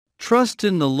Trust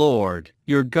in the Lord,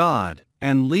 your God,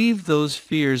 and leave those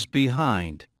fears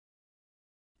behind.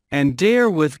 And dare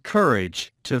with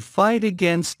courage to fight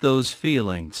against those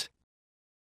feelings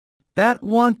that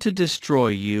want to destroy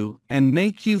you and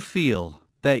make you feel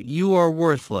that you are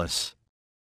worthless.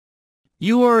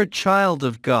 You are a child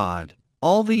of God,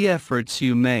 all the efforts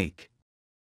you make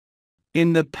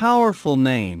in the powerful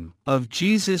name of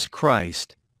Jesus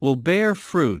Christ will bear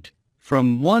fruit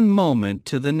from one moment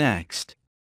to the next.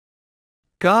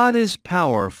 God is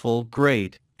powerful,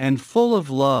 great, and full of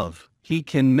love. He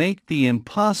can make the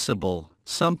impossible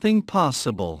something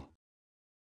possible.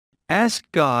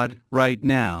 Ask God right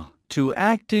now to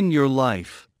act in your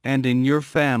life and in your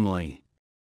family.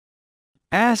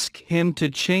 Ask Him to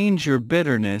change your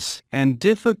bitterness and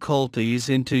difficulties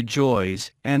into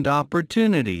joys and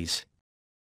opportunities.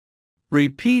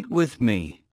 Repeat with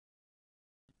me.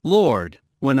 Lord,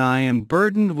 when I am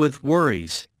burdened with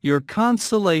worries, your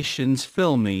consolations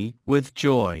fill me with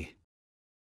joy.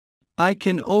 I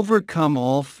can overcome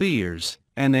all fears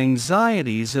and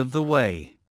anxieties of the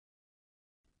way.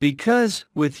 Because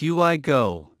with you I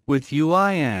go, with you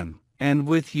I am, and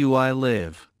with you I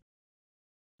live.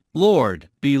 Lord,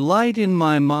 be light in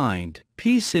my mind,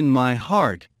 peace in my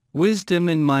heart, wisdom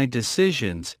in my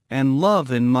decisions, and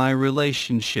love in my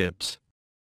relationships.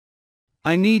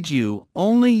 I need you,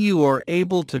 only you are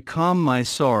able to calm my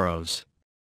sorrows.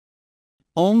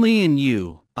 Only in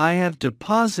you I have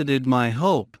deposited my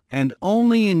hope, and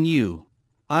only in you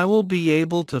I will be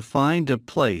able to find a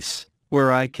place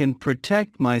where I can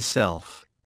protect myself,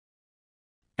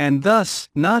 and thus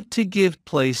not to give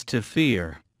place to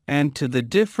fear and to the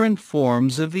different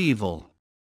forms of evil.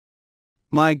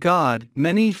 My God,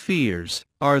 many fears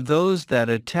are those that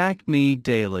attack me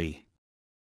daily.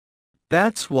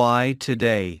 That's why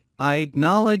today I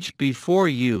acknowledge before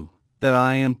you that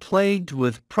I am plagued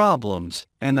with problems,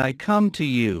 and I come to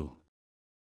you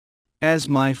as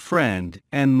my friend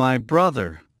and my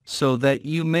brother, so that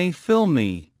you may fill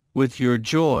me with your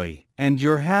joy and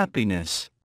your happiness,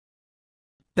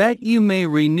 that you may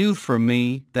renew for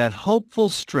me that hopeful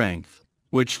strength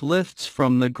which lifts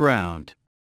from the ground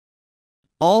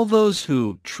all those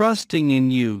who, trusting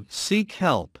in you, seek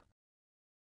help.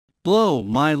 Blow,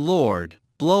 my Lord,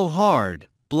 blow hard,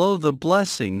 blow the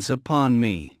blessings upon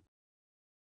me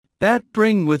that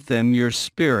bring with them your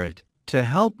Spirit to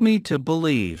help me to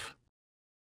believe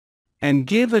and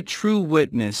give a true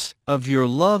witness of your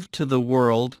love to the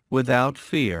world without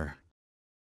fear.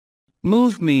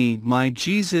 Move me, my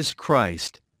Jesus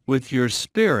Christ, with your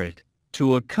Spirit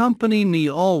to accompany me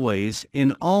always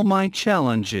in all my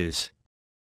challenges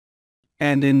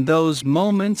and in those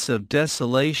moments of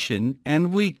desolation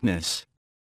and weakness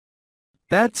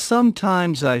that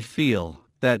sometimes I feel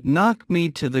that knock me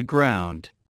to the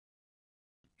ground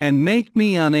and make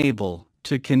me unable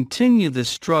to continue the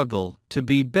struggle to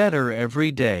be better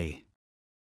every day.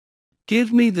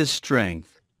 Give me the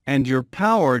strength and your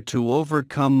power to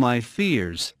overcome my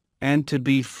fears and to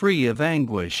be free of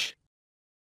anguish.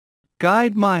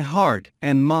 Guide my heart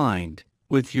and mind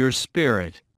with your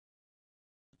Spirit,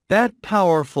 that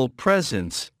powerful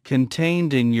presence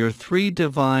contained in your three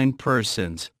divine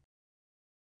persons,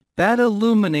 that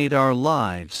illuminate our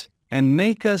lives and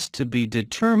make us to be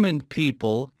determined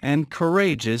people and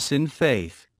courageous in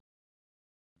faith.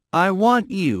 I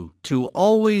want you to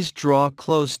always draw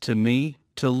close to me,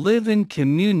 to live in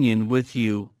communion with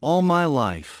you all my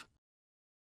life.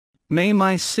 May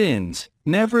my sins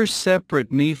never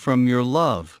separate me from your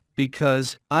love,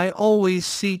 because I always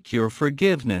seek your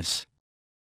forgiveness.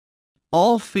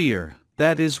 All fear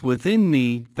that is within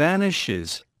me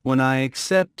vanishes when I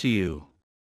accept you,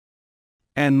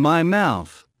 and my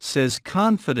mouth says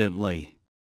confidently,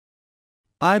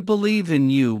 I believe in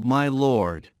you, my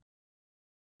Lord.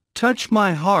 Touch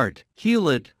my heart, heal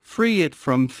it, free it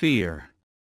from fear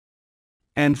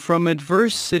and from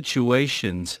adverse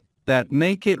situations that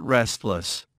make it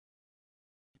restless.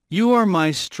 You are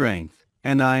my strength,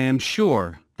 and I am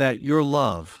sure that your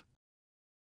love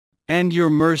and your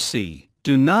mercy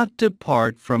do not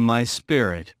depart from my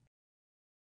spirit.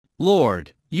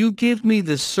 Lord, you give me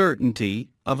the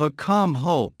certainty of a calm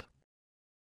hope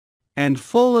and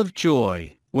full of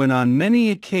joy when on many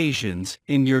occasions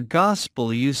in your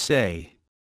gospel you say,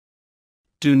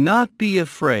 do not be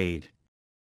afraid.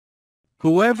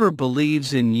 Whoever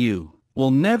believes in you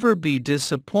will never be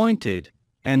disappointed,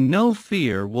 and no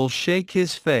fear will shake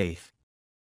his faith.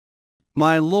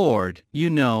 My Lord, you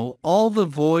know all the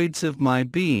voids of my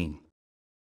being.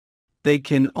 They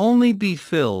can only be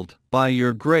filled by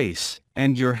your grace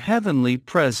and your heavenly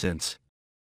presence.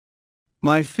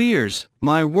 My fears,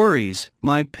 my worries,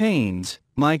 my pains,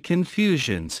 my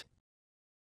confusions,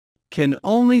 can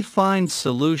only find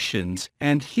solutions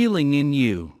and healing in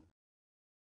you.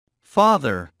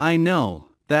 Father, I know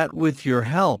that with your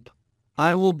help,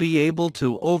 I will be able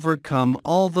to overcome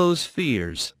all those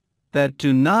fears that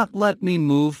do not let me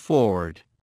move forward.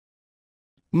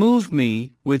 Move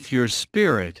me with your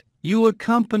Spirit, you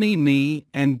accompany me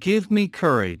and give me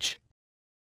courage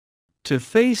to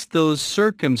face those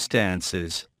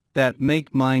circumstances that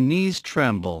make my knees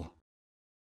tremble.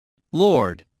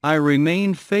 Lord, I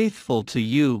remain faithful to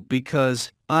you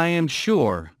because I am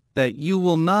sure that you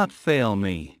will not fail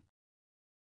me.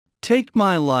 Take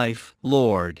my life,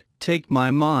 Lord, take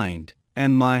my mind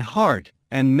and my heart,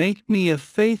 and make me a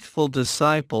faithful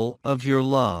disciple of your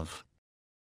love.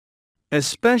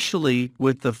 Especially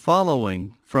with the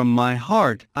following from my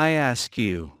heart I ask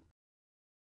you.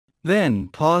 Then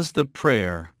pause the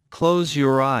prayer, close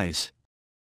your eyes.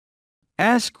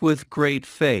 Ask with great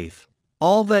faith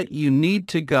all that you need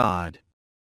to God.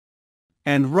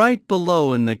 And write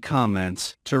below in the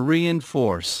comments to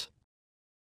reinforce.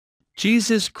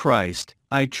 Jesus Christ,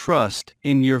 I trust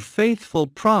in your faithful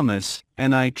promise,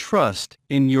 and I trust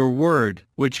in your word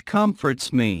which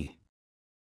comforts me.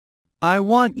 I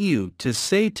want you to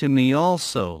say to me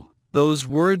also those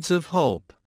words of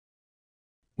hope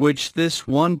which this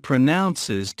one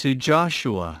pronounces to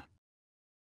Joshua.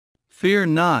 Fear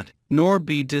not, nor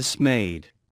be dismayed.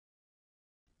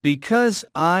 Because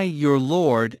I, your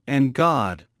Lord and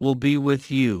God, will be with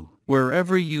you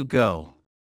wherever you go.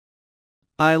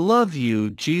 I love you,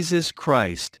 Jesus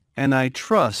Christ, and I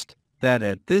trust that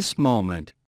at this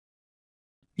moment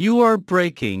you are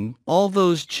breaking all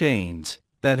those chains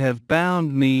that have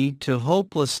bound me to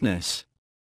hopelessness.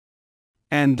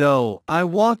 And though I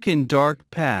walk in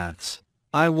dark paths,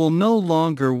 I will no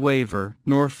longer waver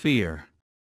nor fear.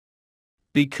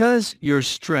 Because your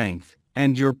strength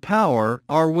and your power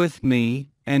are with me,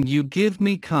 and you give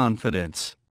me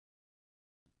confidence.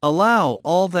 Allow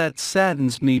all that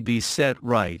saddens me be set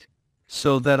right,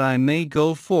 so that I may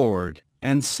go forward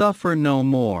and suffer no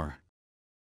more.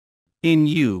 In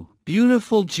you,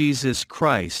 beautiful Jesus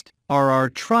Christ, are our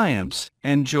triumphs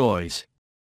and joys.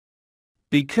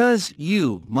 Because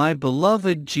you, my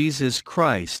beloved Jesus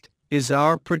Christ, is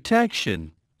our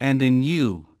protection, and in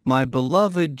you, my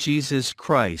beloved Jesus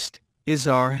Christ, is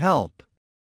our help.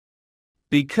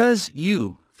 Because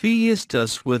you feedest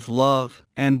us with love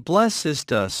and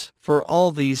blessest us for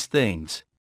all these things.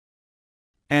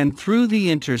 And through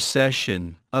the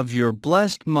intercession of your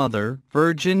blessed Mother,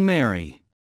 Virgin Mary.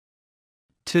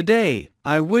 Today,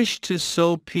 I wish to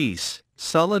sow peace,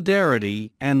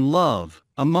 solidarity, and love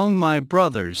among my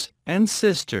brothers and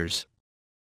sisters,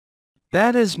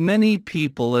 that as many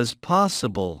people as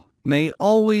possible may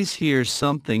always hear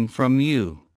something from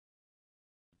you.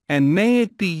 And may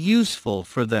it be useful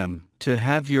for them to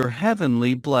have your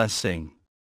heavenly blessing.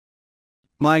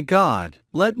 My God,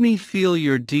 let me feel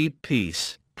your deep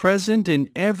peace, present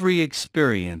in every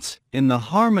experience, in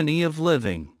the harmony of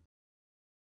living.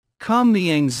 Calm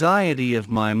the anxiety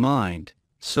of my mind,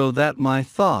 so that my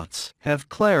thoughts have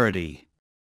clarity.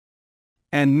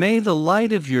 And may the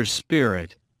light of your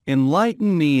Spirit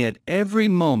enlighten me at every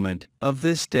moment of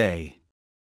this day.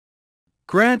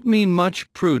 Grant me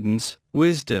much prudence,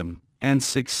 wisdom, and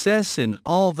success in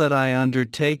all that I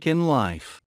undertake in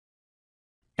life.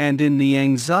 And in the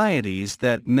anxieties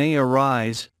that may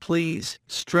arise, please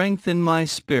strengthen my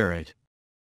spirit.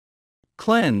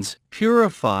 Cleanse,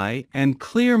 purify, and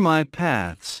clear my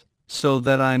paths, so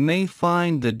that I may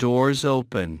find the doors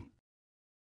open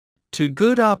to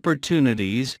good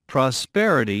opportunities,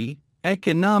 prosperity,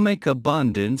 economic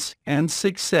abundance, and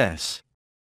success.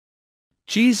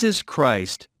 Jesus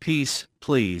Christ, peace,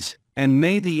 please, and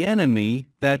may the enemy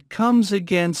that comes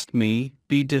against me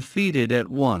be defeated at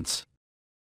once.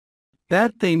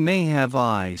 That they may have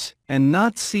eyes, and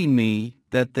not see me,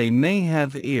 that they may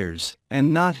have ears,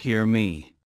 and not hear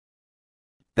me.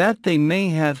 That they may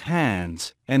have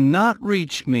hands, and not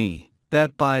reach me,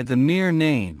 that by the mere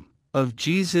name of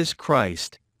Jesus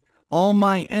Christ, all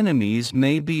my enemies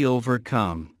may be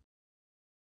overcome.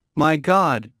 My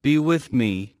God, be with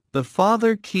me, the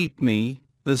Father keep me,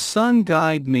 the Son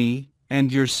guide me,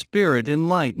 and your Spirit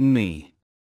enlighten me.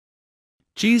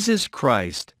 Jesus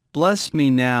Christ, bless me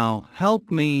now, help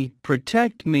me,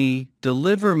 protect me,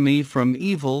 deliver me from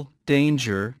evil,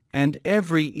 danger, and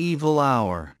every evil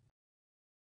hour.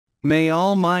 May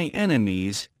all my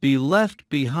enemies be left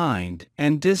behind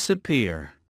and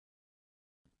disappear.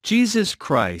 Jesus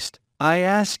Christ, I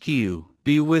ask you,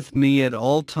 be with me at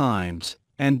all times,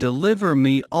 and deliver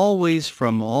me always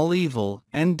from all evil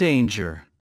and danger.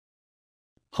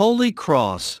 Holy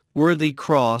Cross, worthy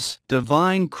cross,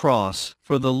 divine cross,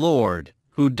 for the Lord,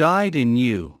 who died in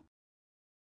you.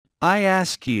 I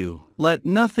ask you, let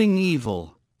nothing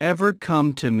evil ever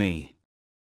come to me.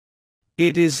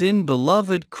 It is in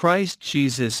beloved Christ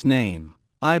Jesus' name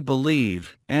I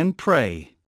believe and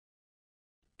pray.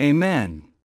 Amen.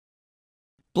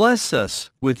 Bless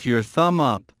us with your thumb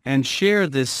up and share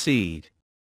this seed.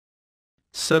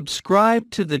 Subscribe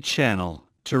to the channel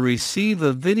to receive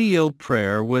a video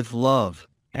prayer with love,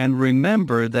 and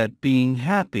remember that being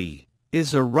happy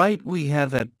is a right we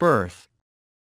have at birth,